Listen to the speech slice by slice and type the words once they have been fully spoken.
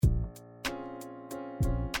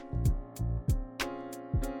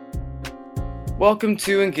Welcome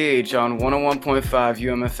to Engage on 101.5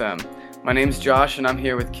 UMFM. My name's Josh and I'm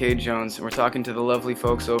here with Kate Jones and we're talking to the lovely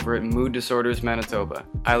folks over at Mood Disorders Manitoba.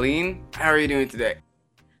 Eileen, how are you doing today?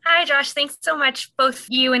 Hi, Josh. Thanks so much, both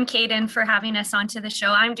you and Kaden, for having us onto the show.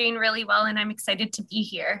 I'm doing really well and I'm excited to be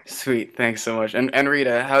here. Sweet, thanks so much. And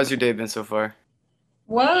Rita, how's your day been so far?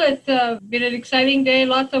 Well, it's been an exciting day,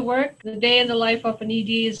 lots of work. The day in the life of an ED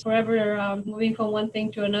is forever moving from one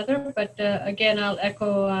thing to another. But again, I'll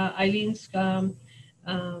echo Eileen's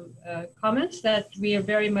comments that we are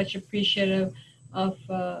very much appreciative of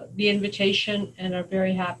the invitation and are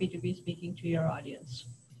very happy to be speaking to your audience.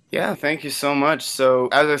 Yeah, thank you so much. So,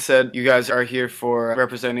 as I said, you guys are here for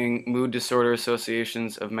representing Mood Disorder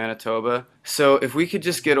Associations of Manitoba. So, if we could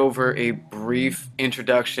just get over a brief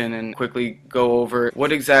introduction and quickly go over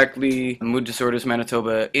what exactly Mood Disorders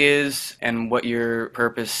Manitoba is and what your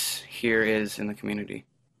purpose here is in the community.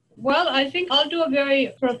 Well, I think I'll do a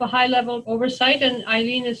very sort of a high-level oversight, and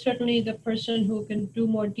Eileen is certainly the person who can do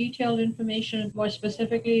more detailed information, more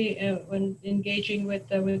specifically when engaging with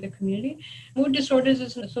the community. Mood Disorders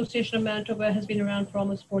Association of Manitoba has been around for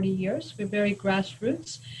almost 40 years. We're very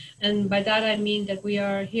grassroots, and by that I mean that we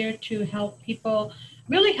are here to help people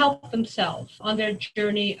really help themselves on their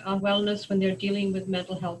journey of wellness when they're dealing with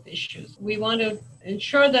mental health issues. We want to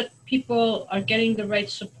ensure that people are getting the right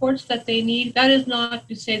supports that they need. That is not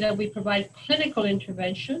to say that we provide clinical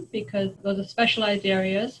intervention, because those are specialized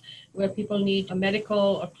areas where people need a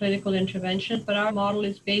medical or clinical intervention, but our model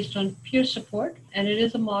is based on peer support, and it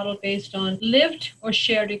is a model based on lived or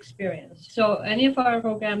shared experience. So any of our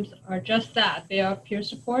programs are just that. They are peer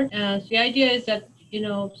support. And the idea is that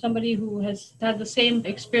somebody who has had the same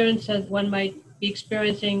experience as one might be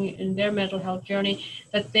experiencing in their mental health journey,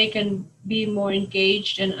 that they can be more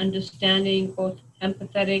engaged and understanding, both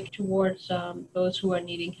empathetic towards those who are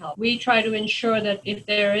needing help. We try to ensure that if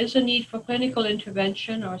there is a need for clinical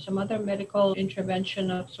intervention or some other medical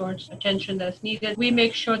intervention of sorts, attention that's needed, we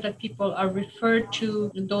make sure that people are referred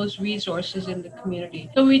to those resources in the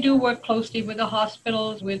community. So we do work closely with the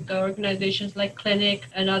hospitals, with the organizations like Clinic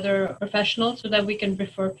and other professionals, so that we can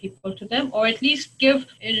refer people to them, or at least give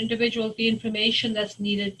individuals the information that's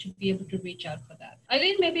needed to be able to reach out for that.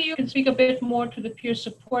 Eileen, maybe you can speak a bit more to the peer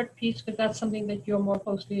support piece, because that's something that you're more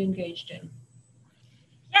closely engaged in.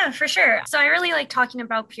 Yeah, for sure. So I really like talking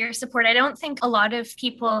about peer support. I don't think a lot of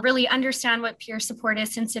people really understand what peer support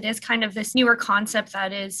is, since it is kind of this newer concept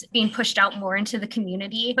that is being pushed out more into the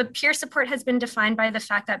community. But peer support has been defined by the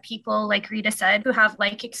fact that people, like Rita said, who have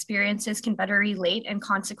like experiences can better relate and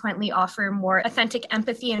consequently offer more authentic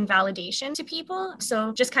empathy and validation to people.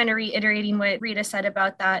 So just kind of reiterating what Rita said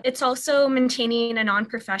about that, it's also maintaining a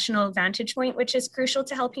non-professional vantage point, which is crucial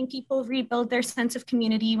to helping people rebuild their sense of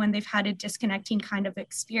community when they've had a disconnecting kind of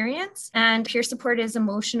experience. And peer support is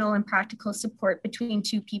emotional and practical support between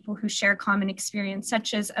two people who share common experience,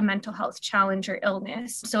 such as a mental health challenge or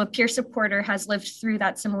illness. So a peer supporter has lived through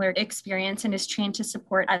that similar experience and is trained to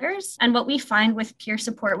support others. And what we find with peer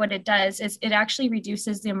support, what it does is it actually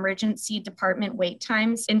reduces the emergency department wait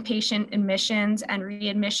times, inpatient admissions and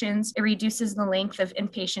readmissions. It reduces the length of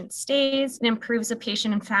inpatient stays. It improves the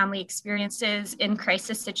patient and family experiences in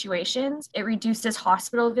crisis situations. It reduces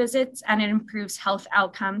hospital visits and it improves health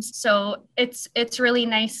outcomes. So it's really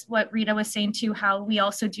nice what Rita was saying too, how we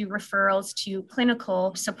also do referrals to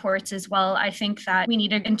clinical supports as well. I think that we need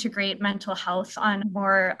to integrate mental health on a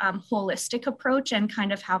more holistic approach and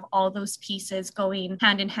kind of have all those pieces going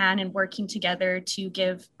hand in hand and working together to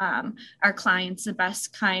give our clients the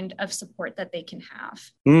best kind of support that they can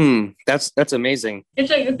have. That's amazing.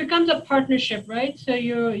 It becomes a partnership, right? So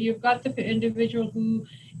you've got the individual who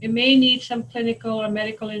it may need some clinical or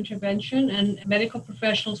medical intervention, and medical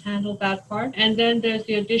professionals handle that part. And then there's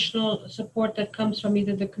the additional support that comes from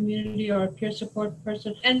either the community or a peer support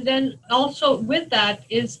person. And then also with that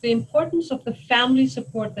is the importance of the family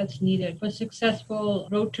support that's needed for successful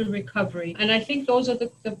road to recovery. And I think those are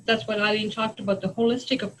that's what Eileen talked about, the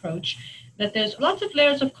holistic approach, that there's lots of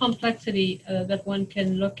layers of complexity that one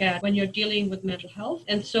can look at when you're dealing with mental health.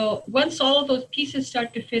 And so once all of those pieces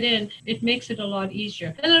start to fit in, it makes it a lot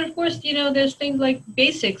easier. And then, of course, there's things like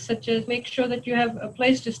basics, such as make sure that you have a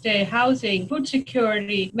place to stay, housing, food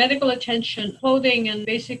security, medical attention, clothing, and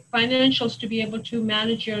basic financials to be able to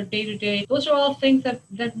manage your day-to-day. Those are all things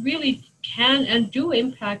that really can and do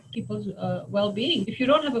impact people's well-being. If you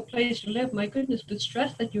don't have a place to live, my goodness, the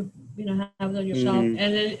stress that you have on yourself,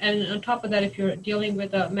 and on top of that, if you're dealing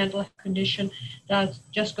with a mental condition, that's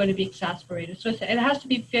just going to be exacerbated. So it has to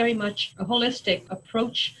be very much a holistic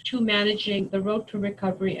approach to managing the road to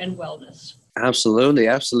recovery and wellness. Absolutely,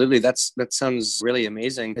 absolutely. That sounds really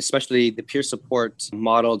amazing, especially the peer support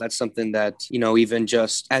model. That's something that, even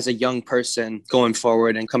just as a young person going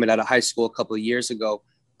forward and coming out of high school a couple of years ago,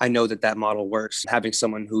 I know that model works. Having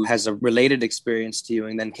someone who has a related experience to you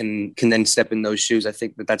and then can then step in those shoes, I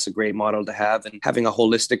think that that's a great model to have. And having a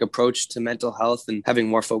holistic approach to mental health and having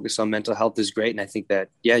more focus on mental health is great. And I think that,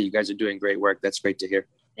 yeah, you guys are doing great work. That's great to hear.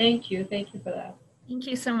 Thank you. Thank you for that. Thank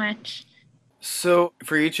you so much. So,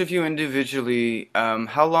 for each of you individually,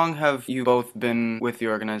 how long have you both been with the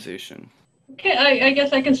organization? Okay, I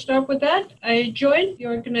guess I can start with that. I joined the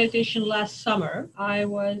organization last summer. I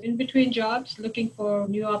was in between jobs looking for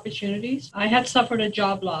new opportunities. I had suffered a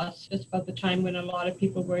job loss just about the time when a lot of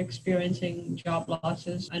people were experiencing job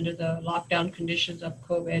losses under the lockdown conditions of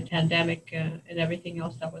COVID, pandemic, and everything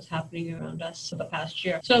else that was happening around us for the past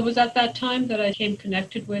year. So it was at that time that I came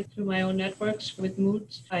connected with through my own networks with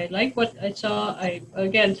Moods. I liked what I saw.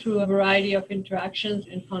 Again, through a variety of interactions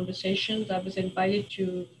and conversations, I was invited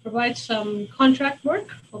to provide some contract work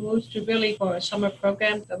almost really for a summer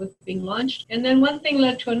program that was being launched. And then one thing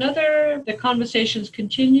led to another. The conversations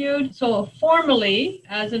continued. So formally,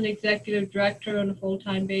 as an executive director on a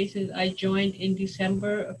full-time basis, I joined in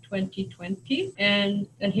December of 2020. And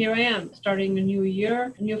here I am starting a new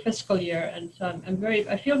year, a new fiscal year. And so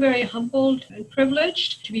I feel very humbled and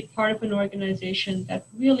privileged to be part of an organization that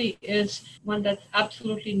really is one that's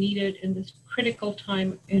absolutely needed in this critical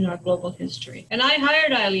time in our global history. And I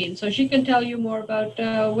hired Eileen, so she can tell you more about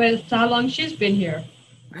how long she's been here.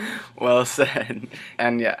 Well said.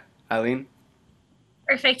 And yeah, Eileen?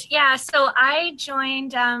 Perfect. Yeah. So I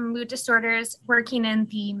joined Mood Disorders working in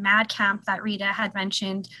the MAD camp that Rita had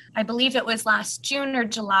mentioned. I believe it was last June or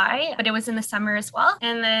July, but it was in the summer as well.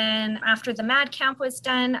 And then after the MAD camp was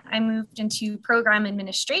done, I moved into program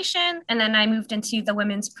administration. And then I moved into the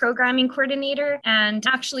women's programming coordinator. And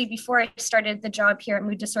actually, before I started the job here at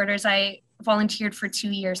Mood Disorders, I volunteered for 2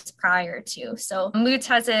 years prior to. So Moods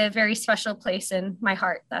has a very special place in my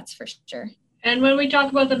heart, that's for sure. And when we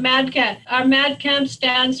talk about the MAD camp, our MAD camp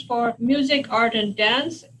stands for Music, Art, and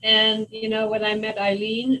Dance. And, when I met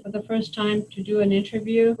Eileen for the first time to do an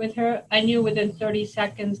interview with her, I knew within 30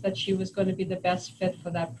 seconds that she was going to be the best fit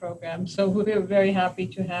for that program. So we were very happy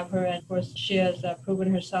to have her. And of course, she has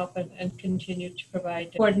proven herself and continued to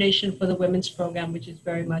provide coordination for the women's program, which is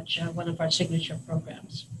very much one of our signature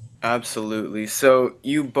programs. Absolutely. So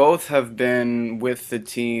you both have been with the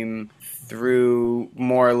team through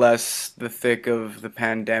more or less the thick of the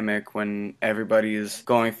pandemic when everybody is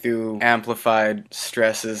going through amplified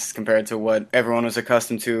stresses compared to what everyone was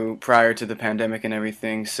accustomed to prior to the pandemic and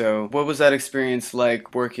everything. So what was that experience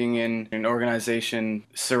like working in an organization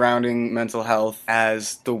surrounding mental health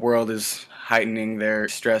as the world is heightening their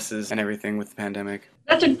stresses and everything with the pandemic?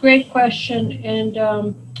 That's a great question.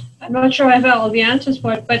 And I'm not sure I have all the answers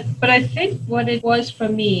for it, but I think what it was for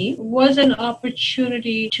me was an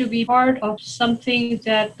opportunity to be part of something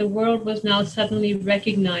that the world was now suddenly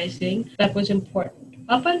recognizing that was important.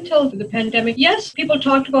 Up until the pandemic, yes, people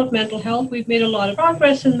talked about mental health. We've made a lot of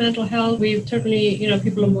progress in mental health. We've certainly,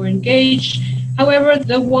 people are more engaged. However,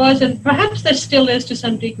 there was, and perhaps there still is to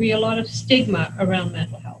some degree, a lot of stigma around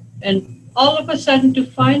mental health. And all of a sudden, to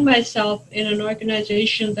find myself in an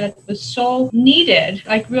organization that was so needed,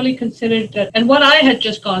 I really considered that, and what I had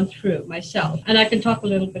just gone through myself, and I can talk a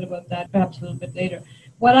little bit about that perhaps a little bit later,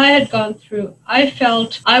 what I had gone through, I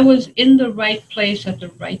felt I was in the right place at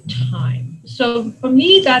the right time. So for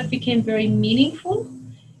me, that became very meaningful.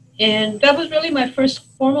 And that was really my first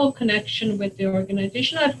formal connection with the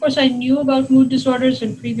organization. Of course, I knew about mood disorders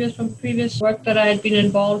from previous work that I had been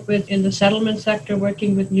involved with in the settlement sector,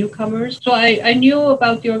 working with newcomers. So I knew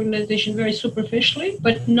about the organization very superficially,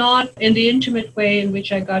 but not in the intimate way in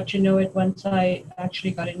which I got to know it once I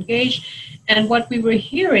actually got engaged. And what we were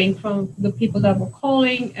hearing from the people that were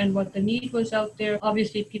calling and what the need was out there,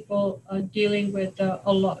 obviously people dealing with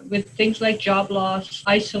a lot with things like job loss,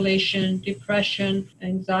 isolation, depression,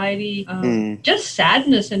 anxiety, just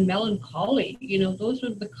sadness and melancholy. Those were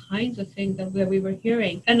the kinds of things that we were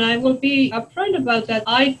hearing. And I will be upfront about that.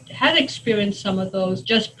 I had experienced some of those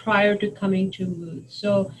just prior to coming to Mood.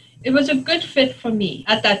 So it was a good fit for me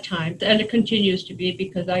at that time, and it continues to be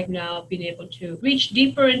because I've now been able to reach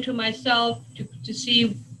deeper into myself to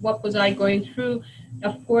see what was I going through.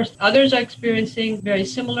 Of course, others are experiencing very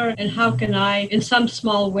similar, and how can I, in some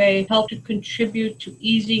small way, help to contribute to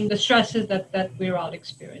easing the stresses that we're all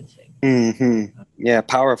experiencing. Mm-hmm. Yeah,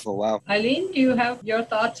 powerful. Wow. Eileen, do you have your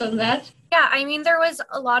thoughts on that? Yeah, there was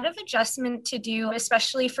a lot of adjustment to do,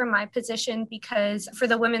 especially for my position, because for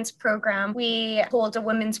the women's program, we hold a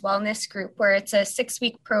women's wellness group where it's a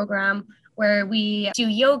 6-week program where we do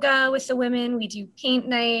yoga with the women, we do paint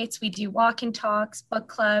nights, we do walk and talks, book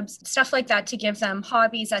clubs, stuff like that to give them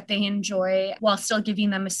hobbies that they enjoy while still giving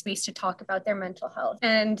them a space to talk about their mental health.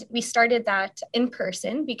 And we started that in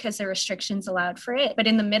person because the restrictions allowed for it. But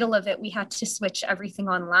in the middle of it, we had to switch everything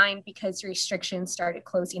online because restrictions started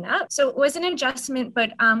closing up. So it was an adjustment,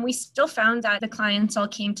 but we still found that the clients all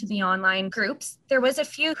came to the online groups. There was a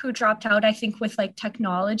few who dropped out, I think, with like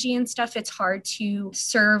technology and stuff. It's hard to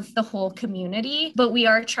serve the whole community, but we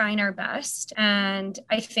are trying our best. And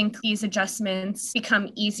I think these adjustments become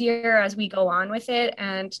easier as we go on with it,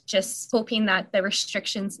 and just hoping that the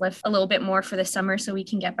restrictions lift a little bit more for the summer so we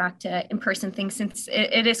can get back to in-person things, since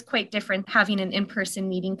it is quite different having an in-person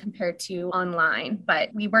meeting compared to online. But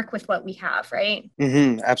we work with what we have, right?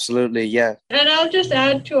 Absolutely, yeah. And I'll just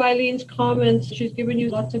add to Eileen's comments. She's given you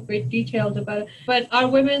lots of great details about it. But our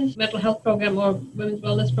women's mental health program or women's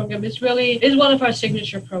wellness program is one of our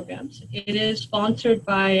signature programs. It is sponsored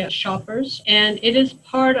by Shoppers, and it is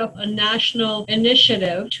part of a national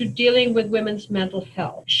initiative to dealing with women's mental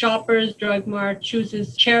health. Shoppers Drug Mart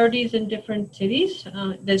chooses charities in different cities.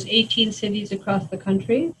 There's 18 cities across the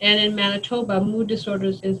country. And in Manitoba, Mood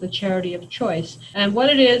Disorders is the charity of choice. And what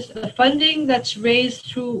it is, the funding that's raised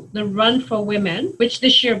through the Run for Women, which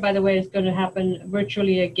this year, by the way, is going to happen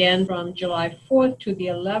virtually again from July 4th to the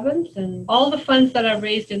 11th. And all the funds that are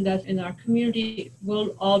raised in our community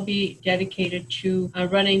will all be dedicated to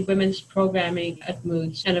running women's programming at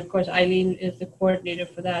Moods. And of course, Eileen is the coordinator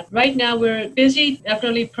for that. Right now, we're busy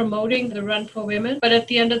definitely promoting the Run for Women. But at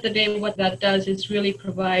the end of the day, what that does is really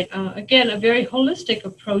provide, again, a very holistic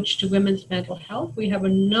approach to women's mental health. We have a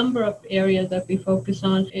number of areas that we focus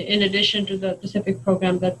on. In addition to the specific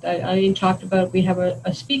program that Eileen talked about, we have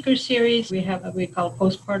a speaker series. We have what we call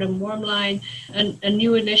Postpartum Warm Line, and a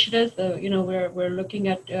new initiative. We're looking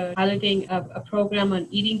at piloting a program on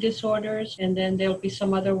eating disorders, and then there'll be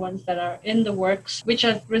some other ones that are in the works, which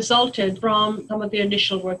have resulted from some of the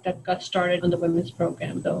initial work that got started on the women's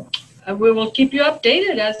program, though. We will keep you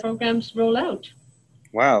updated as programs roll out.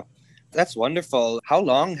 Wow. That's wonderful. How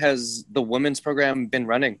long has the women's program been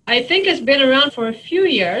running? I think it's been around for a few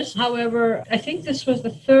years. However, I think this was the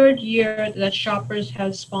third year that Shoppers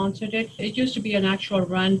has sponsored it. It used to be an actual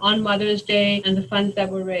run on Mother's Day and the funds that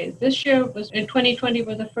were raised. This year in 2020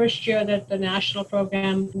 was the first year that the national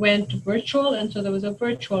program went virtual, and so there was a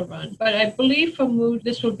virtual run. But I believe for Mood,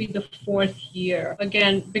 this will be the fourth year.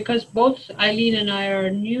 Again, because both Eileen and I are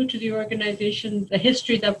new to the organization, the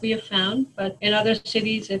history that we have found, but in other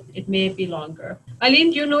cities, it may be longer. Eileen,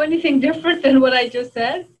 do you know anything different than what I just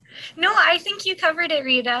said? No, I think you covered it,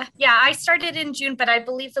 Rita. Yeah, I started in June, but I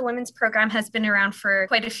believe the women's program has been around for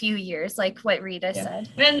quite a few years, like what Rita said.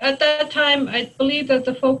 And at that time, I believe that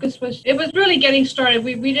the focus was really getting started.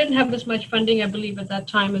 We didn't have as much funding, I believe, at that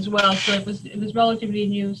time as well. So it was relatively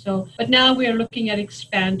new. But now we are looking at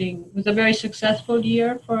expanding. It was a very successful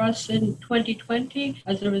year for us in 2020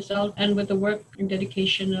 as a result. And with the work and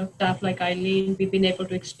dedication of staff like Eileen, we've been able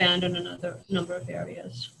to expand on another number of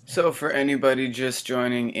areas. So for anybody just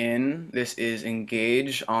joining in, this is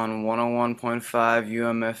Engage on 101.5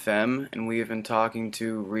 UMFM, and we have been talking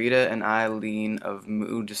to Rita and Eileen of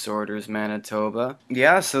Mood Disorders Manitoba.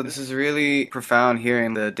 Yeah, so this is really profound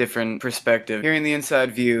hearing the different perspective, hearing the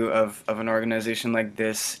inside view of an organization like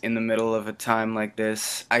this in the middle of a time like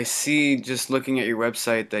this. I see, just looking at your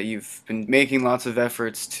website, that you've been making lots of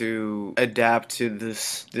efforts to adapt to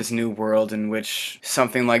this new world in which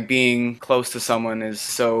something like being close to someone is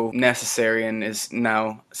so necessary and is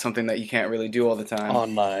now something that you can't really do all the time.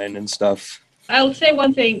 Online and stuff. I'll say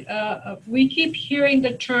one thing. We keep hearing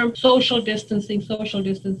the term social distancing.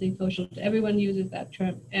 Everyone uses that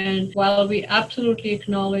term. And while we absolutely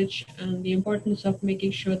acknowledge the importance of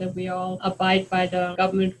making sure that we all abide by the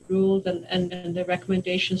government rules and the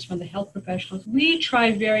recommendations from the health professionals, we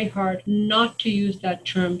try very hard not to use that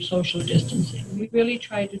term social distancing. We really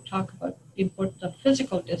try to talk about the importance of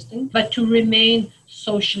physical distance, but to remain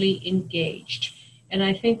socially engaged. And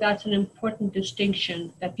I think that's an important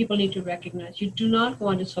distinction that people need to recognize. You do not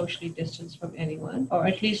want to socially distance from anyone, or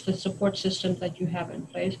at least the support systems that you have in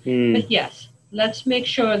place. But yes, let's make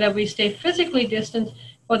sure that we stay physically distanced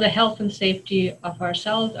for the health and safety of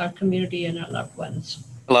ourselves, our community, and our loved ones.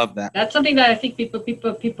 I love that. That's something that I think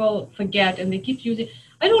people forget, and they keep using.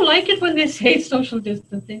 I don't like it when they say social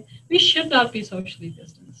distancing. We should not be socially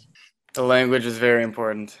distanced. The language is very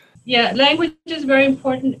important. Yeah, language is very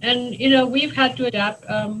important. And, we've had to adapt.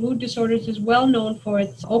 Mood Disorders is well known for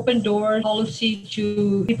its open door policy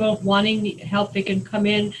to people wanting help. They can come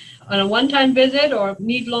in. on a one-time visit or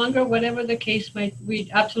need longer, whatever the case might, we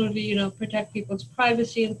absolutely, protect people's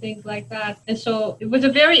privacy and things like that. And so it was a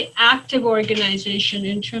very active organization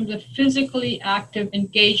in terms of physically active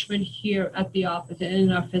engagement here at the office and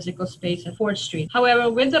in our physical space at 4th Street. However,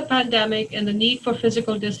 with the pandemic and the need for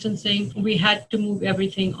physical distancing, we had to move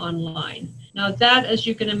everything online. Now that, as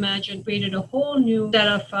you can imagine, created a whole new set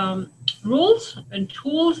of rules and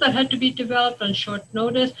tools that had to be developed on short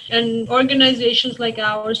notice. And organizations like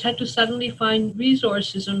ours had to suddenly find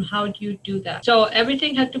resources on how do you do that. So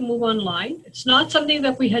everything had to move online. It's not something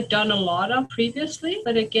that we had done a lot of previously,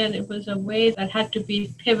 but again, it was a way that had to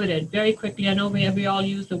be pivoted very quickly. I know we all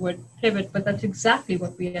use the word pivot, but that's exactly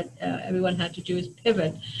what everyone had to do is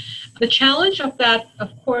pivot. The challenge of that, of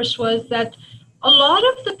course, was that a lot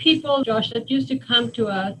of the people, Josh, that used to come to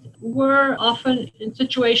us were often in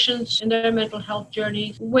situations in their mental health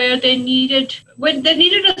journeys where they needed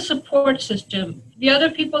a support system. The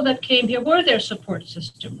other people that came here were their support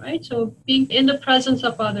system, right? So being in the presence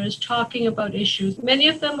of others, talking about issues. Many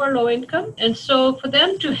of them were low income. And so for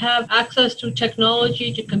them to have access to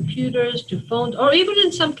technology, to computers, to phones, or even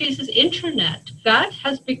in some cases, internet, that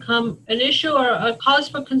has become an issue or a cause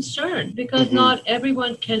for concern because not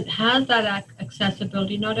everyone has that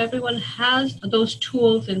accessibility. Not everyone has those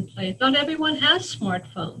tools in place. Not everyone has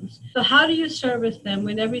smartphones. So how do you service them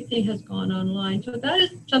when everything has gone online? So that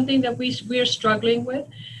is something that we're struggling with.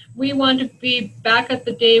 We want to be back at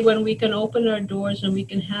the day when we can open our doors and we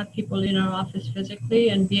can have people in our office physically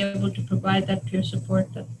and be able to provide that peer support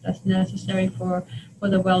that's necessary for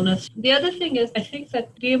the wellness. The other thing is, I think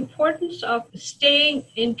that the importance of staying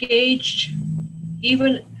engaged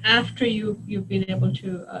even after you've been able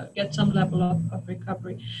to get some level of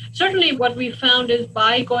recovery. Certainly what we found is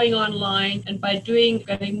by going online and by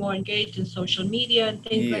getting more engaged in social media and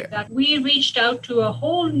things like that, we reached out to a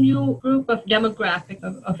whole new group of demographic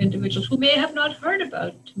of individuals who may have not heard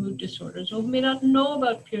about mood disorders or who may not know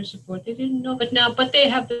about peer support. They didn't know, but they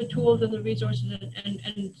have the tools and the resources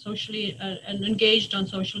and socially and engaged on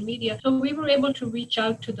social media. So we were able to reach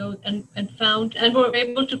out to those and were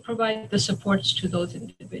able to provide the supports to those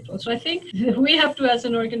individuals. So I think we have to, as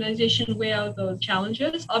an organization, weigh out those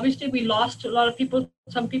challenges. Obviously, we lost a lot of people.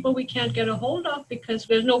 Some people we can't get a hold of because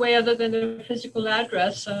there's no way other than their physical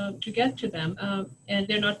address to get to them, and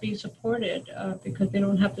they're not being supported because they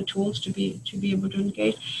don't have the tools to be able to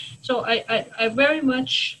engage. So I very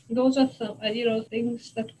much, those are some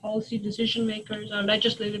things that policy decision makers or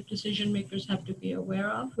legislative decision makers have to be aware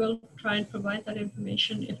of. We'll try and provide that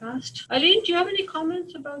information if asked. Eileen, do you have any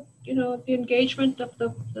comments about the engagement of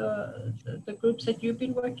the groups that you've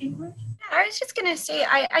been working with? I was just going to say,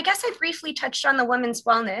 I guess I briefly touched on the women's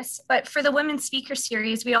wellness, but for the women's speaker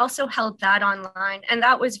series, we also held that online, and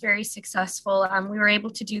that was very successful. We were able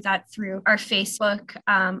to do that through our Facebook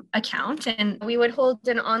account, and we would hold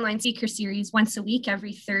an online speaker series once a week,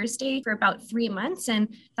 every Thursday for about 3 months, and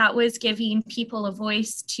that was giving people a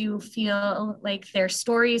voice to feel like their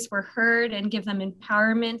stories were heard and give them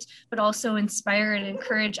empowerment, but also inspire and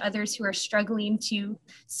encourage others who are struggling to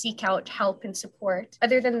seek out help and support.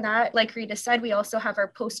 Other than that, like Rita said, we also have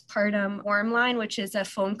our postpartum warm line, which is a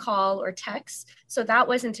phone call or text. So that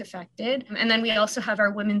wasn't affected. And then we also have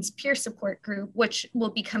our women's peer support group, which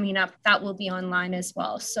will be coming up. That will be online as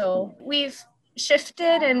well. So we've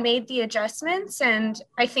shifted and made the adjustments, and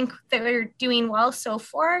I think that we're doing well so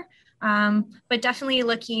far. But definitely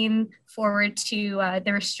looking forward to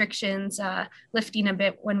the restrictions lifting a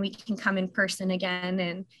bit when we can come in person again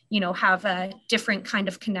and, have a different kind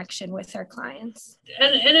of connection with our clients.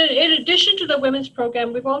 And in addition to the women's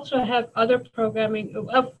program, we've also have other programming.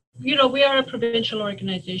 We are a provincial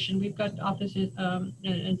organization. We've got offices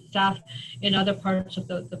and staff in other parts of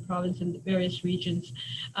the province in the various regions.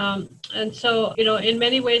 And so, in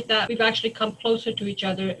many ways that we've actually come closer to each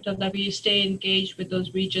other so that we stay engaged with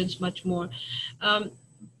those regions much more.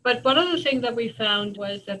 But one of the things that we found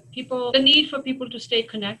was that the need for people to stay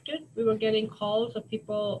connected. We were getting calls of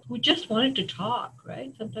people who just wanted to talk,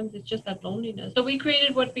 right? Sometimes it's just that loneliness. So we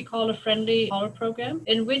created what we call a friendly caller program,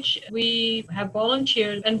 in which we have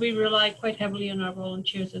volunteers, and we rely quite heavily on our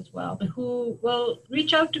volunteers as well, who will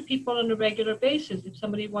reach out to people on a regular basis. If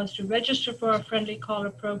somebody wants to register for our friendly caller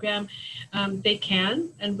program, they can,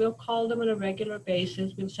 and we'll call them on a regular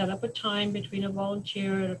basis. We'll set up a time between a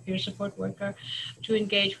volunteer and a peer support worker to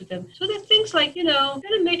engage with them. So there's things like,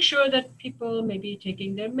 gotta make sure that people may be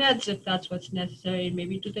taking their meds if that's what's necessary.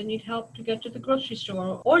 Maybe do they need help to get to the grocery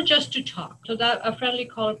store or just to talk. So that a friendly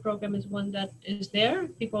caller program is one that is there.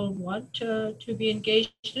 People want to be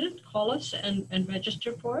engaged in it, call us and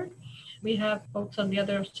register for it. we have folks on the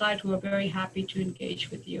other side who are very happy to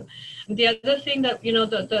engage with you. And the other thing that,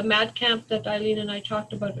 the MAD camp that Eileen and I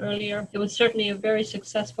talked about earlier, it was certainly a very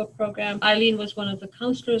successful program. Eileen was one of the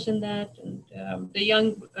counselors in that, and the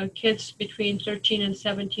young kids between 13 and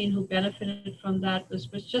 17 who benefited from that was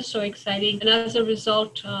just so exciting. And as a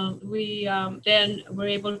result, we then were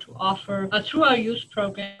able to offer, through our youth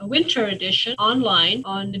program, a winter edition online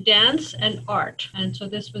on dance and art. And so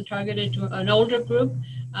this was targeted to an older group.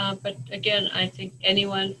 But again, I think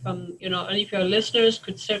anyone from, any of your listeners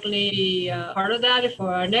could certainly be part of that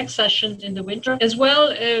for our next sessions in the winter. As well,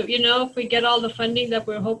 if we get all the funding that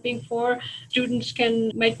we're hoping for, students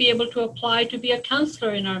might be able to apply to be a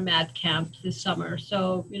counselor in our MAD camp this summer.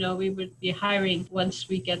 So, we would be hiring once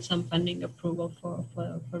we get some funding approval for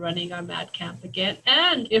running our MAD camp again,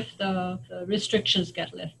 and if the restrictions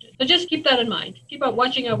get lifted. So just keep that in mind. Keep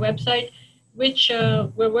watching our website, which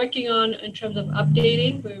we're working on in terms of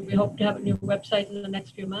updating. We hope to have a new website in the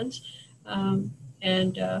next few months, and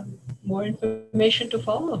more information to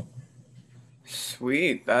follow.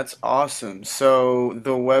 Sweet, that's awesome. So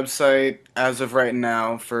the website, as of right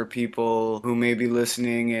now, for people who may be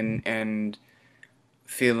listening and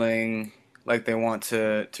feeling like they want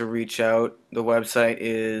to reach out, the website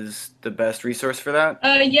is the best resource for that?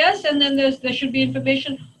 Yes, and then there should be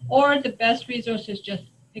information, or the best resource is just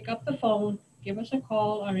pick up the phone, give us a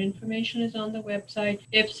call. Our information is on the website.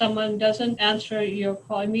 If someone doesn't answer your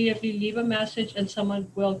call, immediately leave a message and someone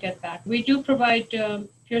will get back. We do provide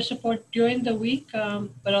peer support during the week,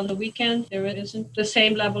 but on the weekends, there isn't the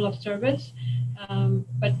same level of service.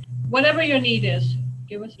 But whatever your need is,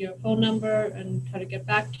 give us your phone number and try to get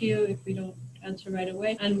back to you if we don't answer right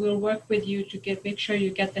away. And we'll work with you to make sure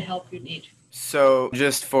you get the help you need. So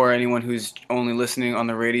just for anyone who's only listening on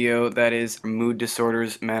the radio, that is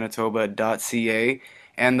mooddisordersmanitoba.ca.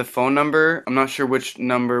 And the phone number, I'm not sure which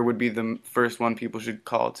number would be the first one people should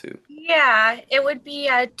call to. Yeah, it would be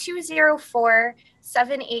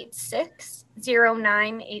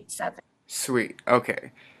 204-786-0987. Sweet.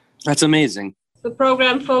 Okay. That's amazing. The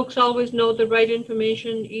program folks always know the right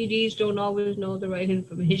information. EDs don't always know the right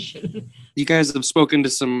information. You guys have spoken to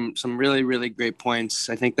some really, really great points.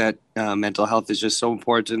 I think that mental health is just so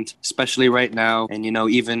important, especially right now. And,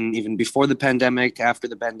 even before the pandemic, after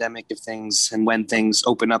the pandemic, when things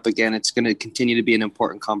open up again, it's going to continue to be an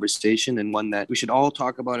important conversation and one that we should all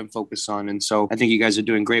talk about and focus on. And so I think you guys are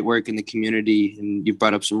doing great work in the community, and you've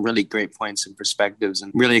brought up some really great points and perspectives,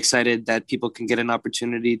 and really excited that people can get an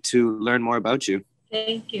opportunity to learn more about you.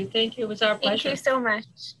 Thank you. It was our pleasure. Thank you so much.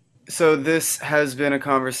 So this has been a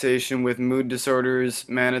conversation with Mood Disorders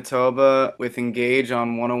Manitoba with Engage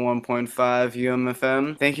on 101.5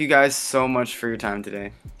 UMFM. Thank you guys so much for your time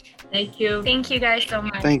today. Thank you. Thank you guys so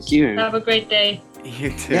much. Thank you. Have a great day.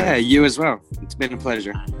 You too. Yeah, you as well. It's been a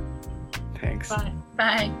pleasure. Thanks. Bye.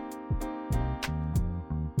 Bye.